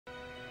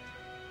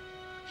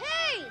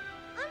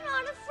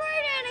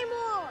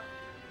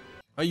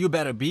You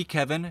better be,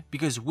 Kevin,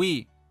 because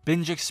we,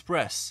 Binge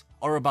Express,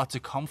 are about to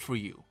come for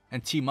you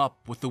and team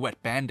up with the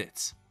wet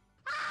bandits.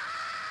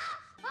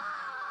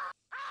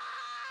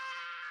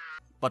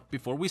 But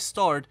before we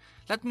start,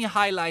 let me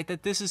highlight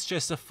that this is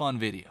just a fun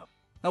video.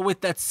 Now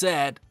with that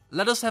said,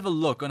 let us have a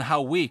look on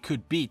how we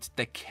could beat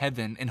the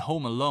Kevin in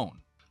Home Alone.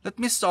 Let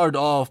me start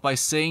off by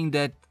saying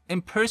that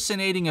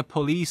impersonating a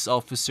police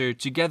officer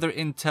to gather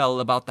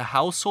intel about the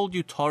household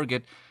you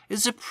target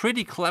is a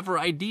pretty clever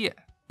idea.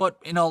 But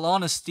in all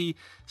honesty,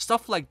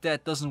 stuff like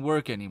that doesn't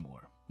work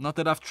anymore. Not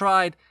that I've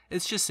tried,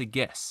 it's just a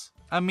guess.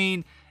 I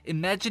mean,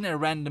 imagine a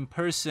random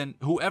person,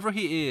 whoever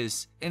he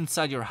is,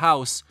 inside your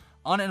house,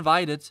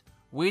 uninvited,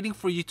 waiting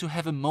for you to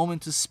have a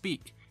moment to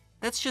speak.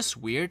 That's just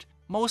weird.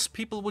 Most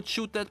people would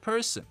shoot that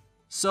person.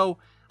 So,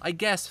 I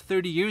guess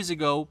 30 years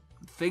ago,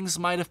 things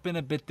might have been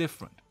a bit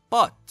different.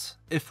 But,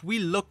 if we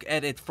look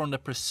at it from the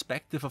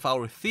perspective of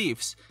our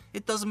thieves,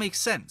 it doesn't make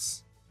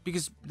sense.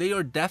 Because they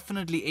are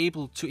definitely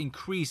able to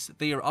increase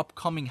their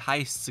upcoming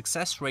heist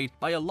success rate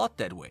by a lot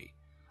that way.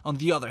 On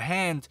the other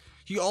hand,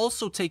 you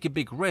also take a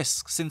big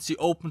risk since you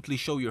openly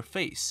show your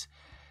face.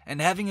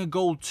 And having a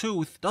gold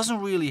tooth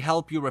doesn't really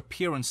help your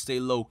appearance stay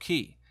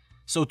low-key.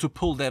 So to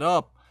pull that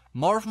up,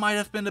 Marv might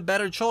have been a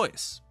better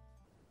choice.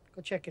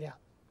 Go check it out.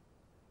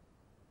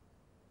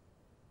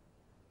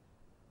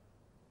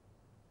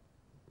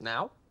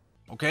 Now?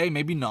 Okay,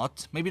 maybe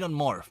not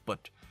Marv,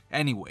 but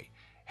anyway,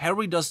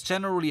 Harry does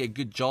generally a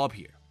good job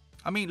here.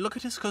 I mean, look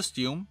at his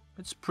costume,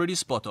 it's pretty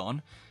spot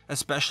on,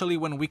 especially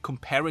when we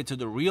compare it to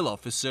the real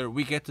officer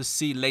we get to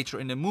see later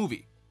in the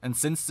movie. And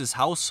since this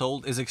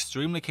household is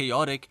extremely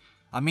chaotic,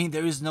 I mean,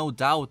 there is no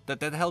doubt that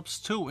that helps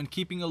too in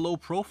keeping a low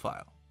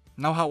profile.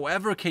 Now,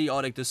 however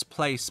chaotic this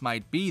place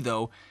might be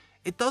though,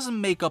 it doesn't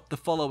make up the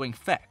following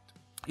fact.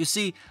 You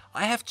see,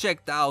 I have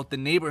checked out the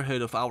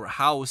neighborhood of our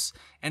house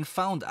and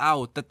found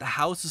out that the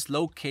house is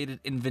located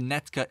in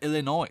Winnetka,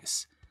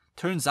 Illinois.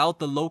 Turns out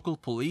the local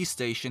police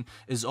station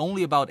is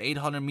only about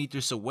 800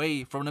 meters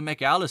away from the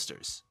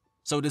McAllisters.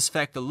 So this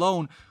fact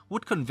alone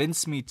would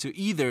convince me to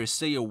either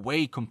stay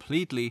away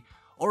completely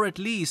or at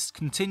least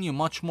continue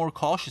much more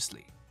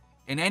cautiously.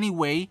 In any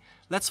way,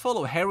 let's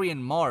follow Harry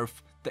and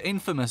Marv, the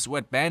infamous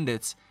wet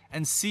bandits,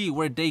 and see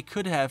where they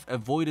could have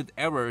avoided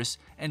errors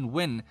and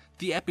win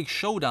the epic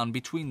showdown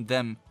between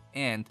them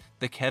and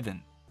the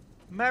Kevin.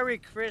 Merry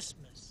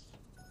Christmas.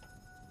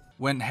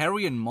 When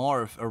Harry and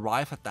Marv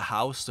arrive at the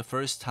house the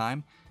first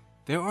time,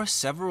 there are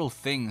several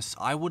things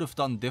I would have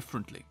done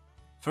differently.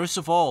 First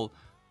of all,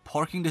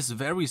 parking this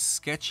very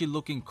sketchy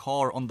looking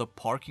car on the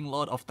parking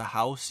lot of the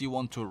house you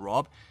want to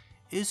rob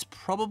is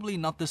probably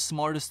not the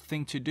smartest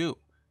thing to do.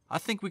 I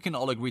think we can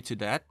all agree to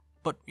that,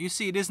 but you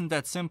see, it isn't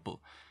that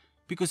simple.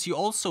 Because you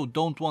also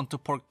don't want to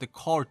park the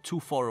car too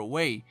far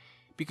away,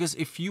 because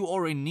if you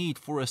are in need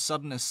for a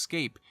sudden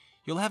escape,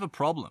 you'll have a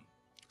problem.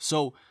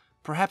 So,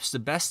 perhaps the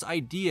best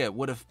idea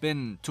would have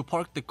been to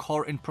park the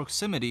car in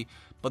proximity,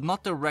 but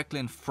not directly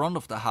in front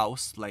of the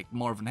house, like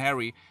Marv and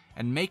Harry,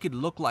 and make it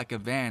look like a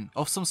van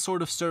of some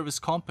sort of service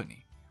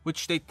company.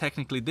 Which they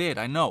technically did,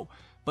 I know,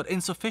 but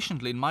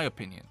insufficiently in my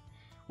opinion.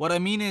 What I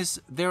mean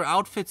is, their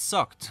outfits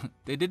sucked,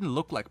 they didn't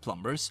look like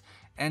plumbers,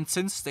 and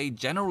since they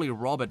generally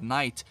rob at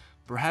night,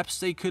 perhaps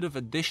they could have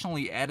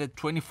additionally added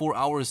 24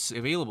 hours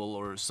available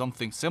or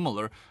something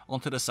similar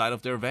onto the side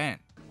of their van.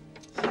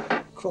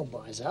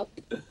 Crowbars up.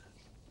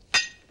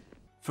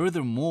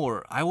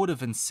 Furthermore, I would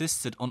have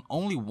insisted on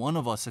only one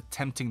of us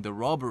attempting the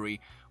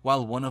robbery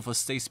while one of us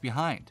stays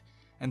behind.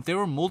 And there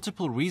are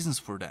multiple reasons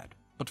for that,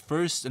 but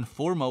first and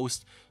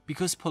foremost,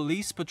 because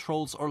police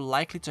patrols are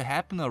likely to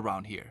happen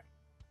around here.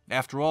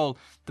 After all,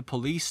 the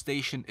police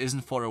station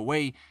isn't far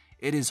away,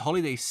 it is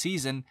holiday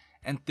season,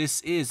 and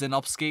this is an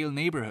upscale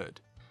neighborhood.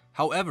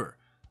 However,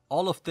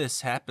 all of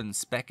this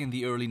happens back in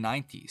the early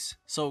 90s,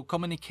 so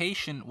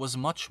communication was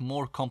much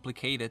more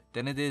complicated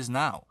than it is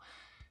now.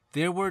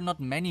 There were not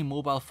many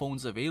mobile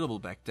phones available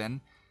back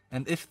then,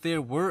 and if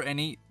there were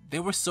any, they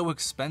were so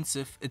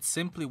expensive it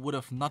simply would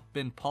have not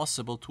been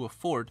possible to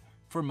afford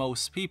for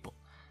most people.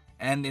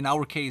 And in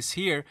our case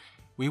here,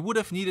 we would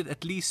have needed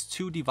at least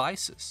 2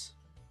 devices.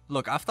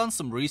 Look, I've done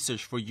some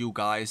research for you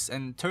guys,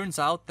 and turns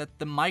out that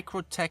the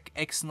Microtech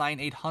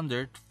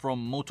X9800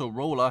 from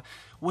Motorola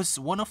was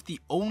one of the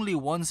only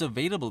ones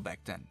available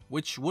back then,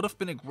 which would have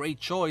been a great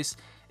choice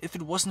if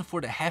it wasn't for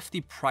the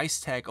hefty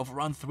price tag of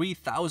around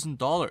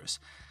 $3,000.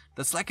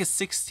 That's like a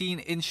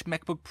 16-inch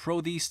MacBook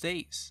Pro these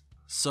days.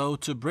 So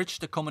to bridge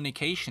the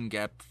communication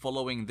gap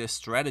following this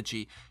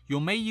strategy, you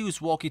may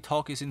use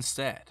walkie-talkies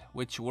instead,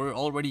 which were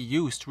already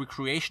used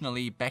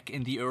recreationally back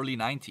in the early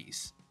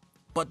 90s.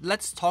 But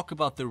let's talk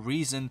about the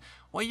reason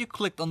why you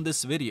clicked on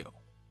this video.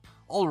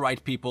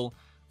 Alright people,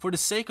 for the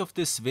sake of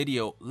this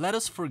video, let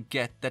us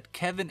forget that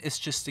Kevin is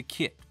just a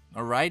kid,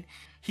 alright?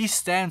 He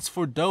stands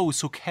for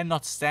those who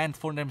cannot stand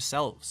for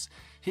themselves.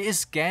 He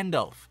is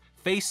Gandalf,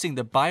 facing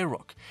the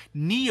Balrog,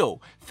 Neo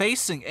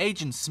facing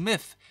Agent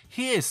Smith.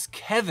 He is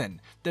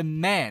Kevin, the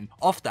man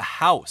of the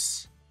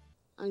house.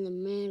 I'm the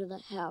man of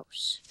the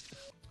house.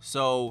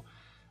 So,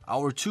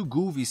 Our two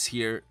goofies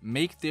here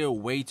make their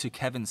way to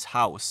Kevin's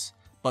house,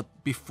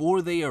 but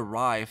before they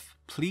arrive,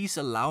 please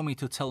allow me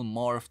to tell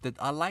Marv that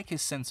I like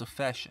his sense of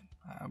fashion.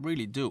 I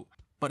really do.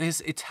 But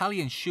his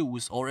Italian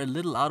shoes are a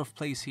little out of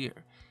place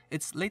here.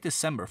 It's late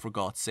December, for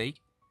God's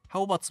sake.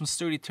 How about some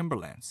sturdy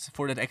Timberlands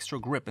for that extra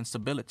grip and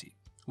stability?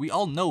 We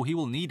all know he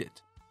will need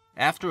it.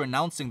 After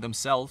announcing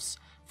themselves,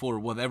 for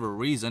whatever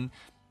reason,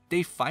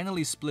 they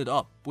finally split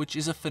up, which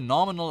is a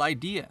phenomenal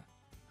idea.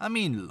 I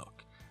mean,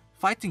 look,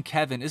 fighting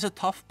Kevin is a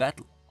tough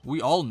battle.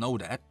 We all know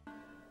that.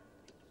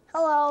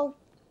 Hello.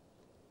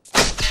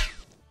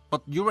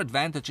 But your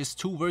advantage is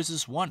 2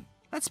 versus 1.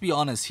 Let's be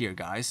honest here,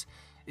 guys.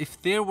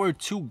 If there were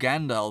 2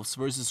 Gandalfs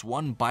versus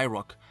 1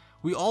 Byrok,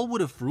 we all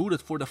would have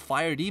rooted for the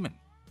Fire Demon.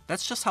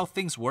 That's just how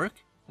things work.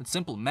 It's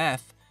simple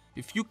math.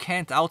 If you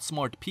can't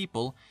outsmart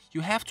people,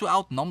 you have to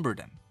outnumber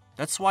them.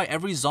 That's why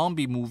every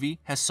zombie movie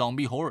has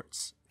zombie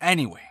hordes.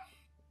 Anyway,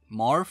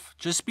 Marv,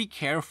 just be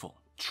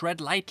careful. Tread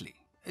lightly.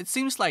 It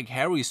seems like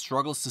Harry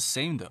struggles the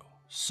same though,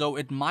 so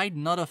it might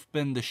not have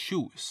been the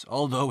shoes.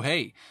 Although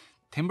hey,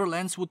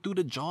 Timberlands would do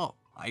the job.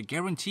 I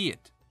guarantee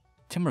it.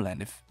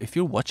 Timberland, if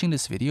you're watching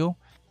this video,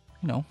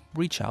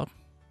 reach out.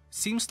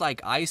 Seems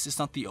like ice is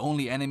not the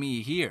only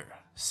enemy here.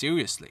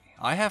 Seriously,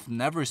 I have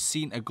never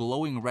seen a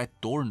glowing red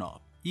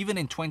doorknob, even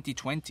in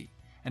 2020.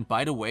 And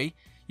by the way,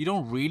 you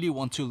don't really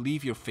want to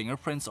leave your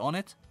fingerprints on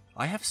it?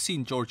 I have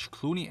seen George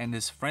Clooney and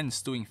his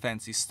friends doing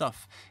fancy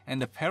stuff,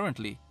 and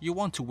apparently you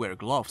want to wear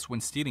gloves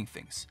when stealing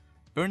things.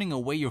 Burning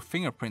away your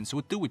fingerprints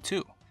would do it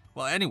too.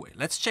 Well anyway,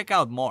 let's check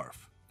out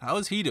Marv. How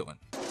is he doing?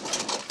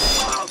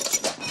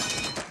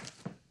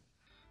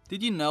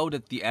 Did you know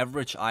that the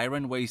average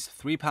iron weighs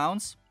 3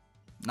 pounds?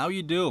 Now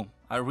you do.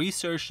 I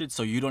researched it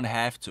so you don't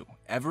have to,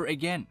 ever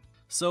again.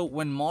 So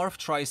when Marv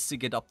tries to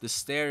get up the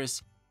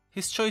stairs,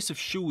 his choice of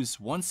shoes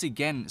once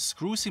again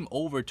screws him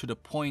over to the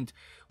point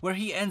where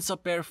he ends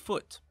up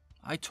barefoot.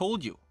 I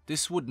told you,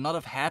 this would not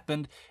have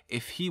happened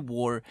if he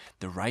wore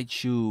the right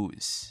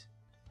shoes.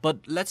 But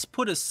let's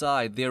put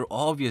aside their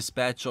obvious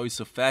bad choice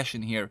of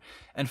fashion here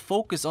and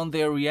focus on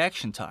their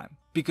reaction time.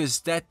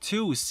 Because that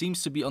too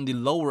seems to be on the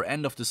lower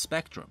end of the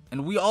spectrum.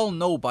 And we all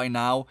know by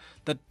now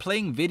that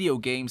playing video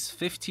games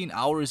 15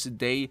 hours a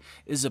day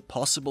is a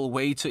possible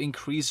way to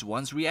increase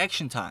one's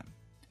reaction time.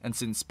 And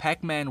since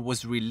Pac-Man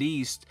was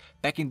released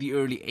back in the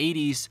early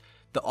 80s,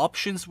 the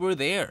options were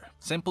there.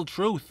 Simple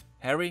truth,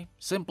 Harry,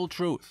 simple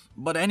truth.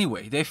 But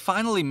anyway, they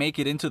finally make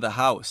it into the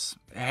house.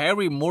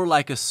 Harry more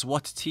like a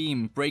SWAT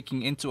team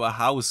breaking into a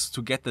house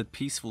to get that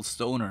peaceful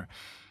stoner.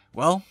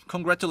 Well,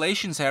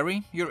 congratulations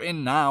Harry, you're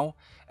in now.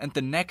 And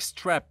the next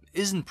trap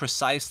isn't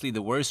precisely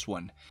the worst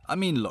one. I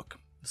mean look,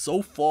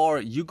 so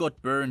far you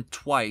got burned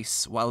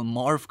twice while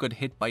Marv got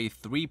hit by a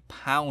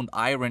 3-pound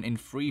iron in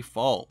free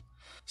fall.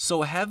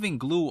 So having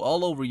glue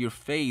all over your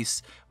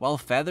face while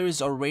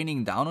feathers are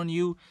raining down on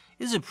you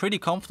is a pretty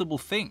comfortable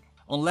thing.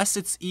 Unless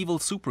it's evil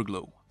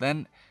superglue,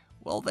 then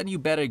you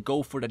better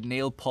go for the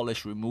nail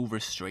polish remover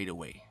straight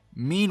away.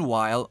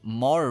 Meanwhile,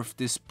 Marv,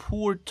 this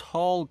poor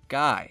tall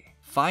guy,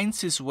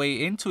 finds his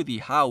way into the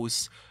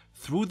house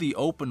through the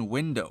open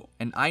window,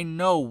 and I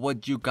know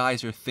what you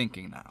guys are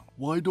thinking now.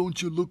 Why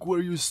don't you look where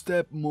you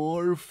step,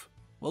 Marv?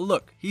 Well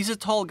look, he's a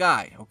tall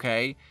guy,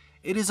 okay?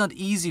 It is not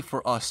easy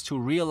for us to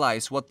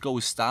realize what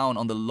goes down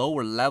on the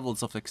lower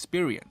levels of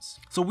experience,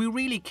 so we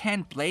really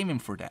can't blame him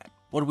for that.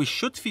 What we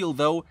should feel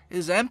though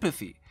is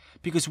empathy,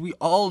 because we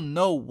all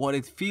know what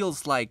it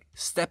feels like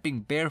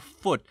stepping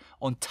barefoot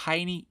on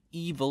tiny,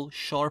 evil,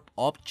 sharp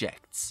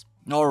objects.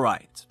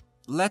 Alright,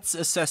 let's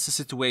assess the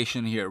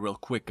situation here real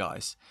quick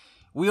guys.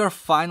 We are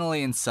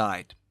finally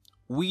inside.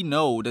 We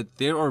know that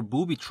there are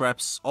booby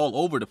traps all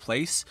over the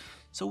place,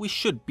 so we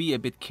should be a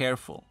bit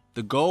careful.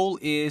 The goal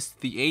is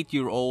the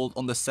 8-year-old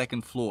on the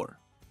 2nd floor.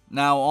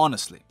 Now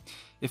honestly,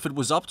 if it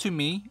was up to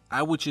me,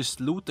 I would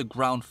just loot the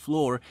ground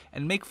floor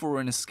and make for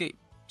an escape.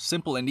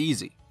 Simple and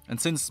easy.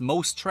 And since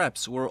most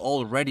traps were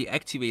already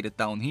activated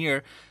down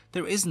here,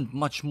 there isn't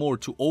much more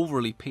to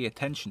overly pay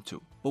attention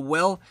to. But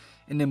well,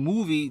 in the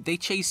movie they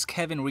chase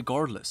Kevin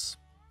regardless.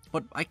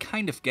 But I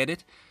kind of get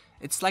it.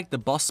 It's like the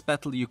boss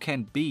battle you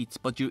can't beat,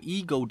 but your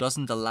ego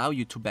doesn't allow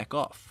you to back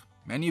off.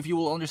 Many of you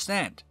will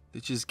understand. They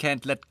just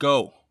can't let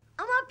go.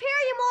 I'm up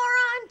here, you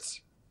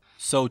morons!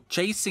 So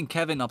chasing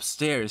Kevin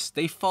upstairs,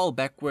 they fall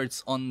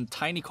backwards on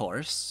tiny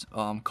cars,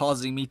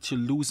 causing me to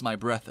lose my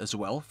breath as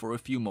well for a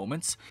few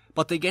moments.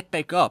 But they get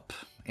back up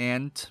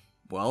and,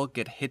 well,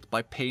 get hit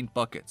by paint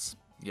buckets.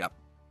 Yep,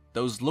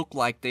 those look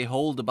like they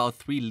hold about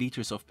 3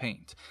 liters of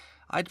paint.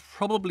 I'd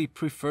probably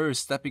prefer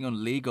stepping on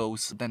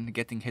Legos than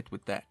getting hit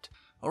with that.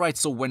 Alright,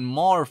 so when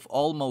Marv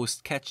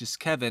almost catches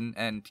Kevin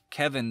and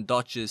Kevin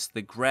dodges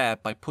the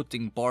grab by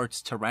putting Bart's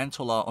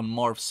tarantula on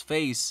Marv's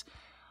face,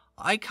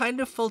 I kind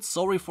of felt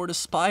sorry for the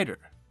spider,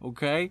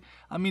 okay?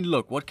 I mean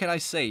look, what can I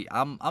say?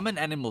 I'm an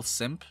animal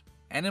simp.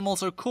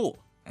 Animals are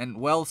cool, and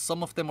well,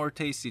 some of them are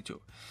tasty too.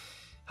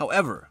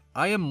 However,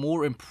 I am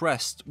more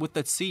impressed with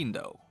that scene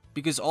though,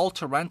 because all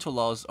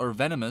tarantulas are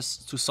venomous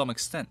to some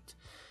extent.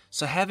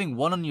 So having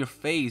one on your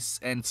face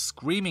and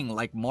screaming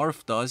like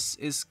Marv does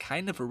is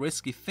kind of a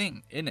risky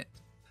thing, innit?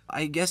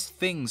 I guess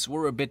things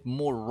were a bit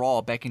more raw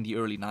back in the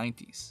early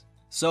 90s.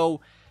 So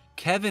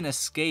Kevin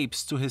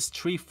escapes to his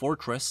tree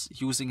fortress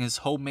using his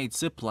homemade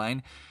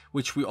zipline,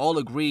 which we all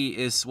agree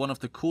is one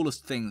of the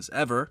coolest things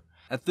ever.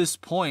 At this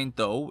point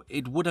though,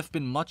 it would have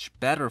been much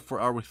better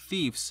for our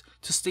thieves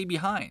to stay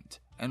behind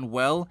and,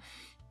 well,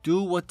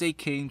 do what they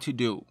came to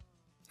do.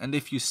 And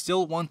if you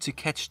still want to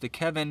catch the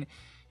Kevin,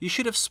 you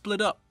should have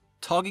split up.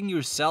 Tugging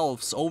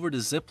yourselves over the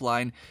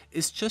zipline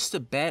is just a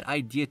bad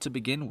idea to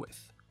begin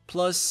with.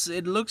 Plus,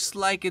 it looks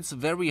like it's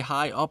very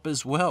high up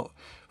as well.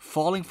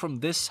 Falling from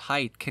this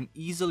height can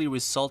easily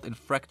result in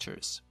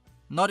fractures.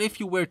 Not if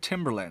you wear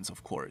Timberlands,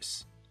 of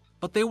course.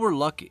 But they were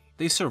lucky.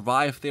 They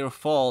survived their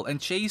fall and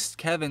chased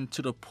Kevin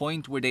to the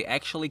point where they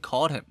actually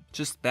caught him.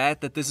 Just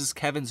bad that this is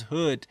Kevin's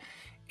hood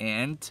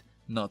and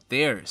not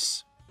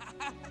theirs.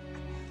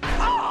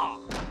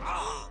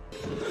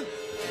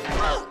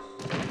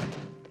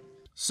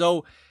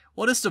 So,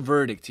 what is the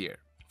verdict here?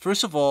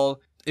 First of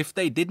all, if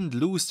they didn't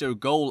lose their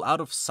goal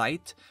out of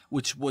sight,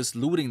 which was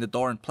looting the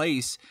darn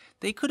place,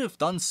 they could have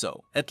done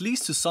so, at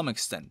least to some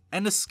extent,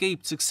 and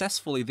escaped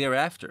successfully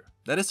thereafter.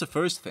 That is the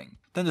first thing.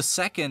 Then the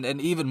second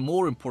and even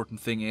more important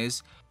thing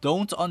is,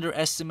 don't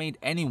underestimate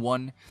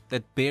anyone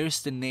that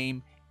bears the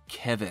name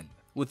Kevin.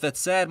 With that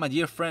said, my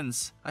dear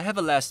friends, I have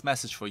a last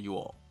message for you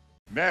all.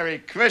 Merry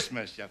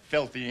Christmas, you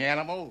filthy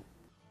animal.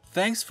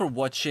 Thanks for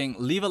watching.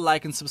 Leave a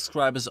like and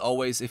subscribe as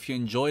always if you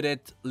enjoyed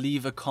it.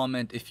 Leave a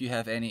comment if you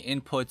have any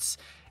inputs.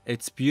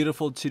 It's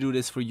beautiful to do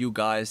this for you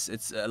guys.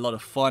 It's a lot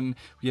of fun.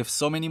 We have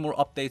so many more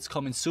updates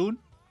coming soon.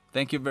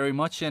 Thank you very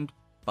much and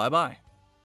bye bye.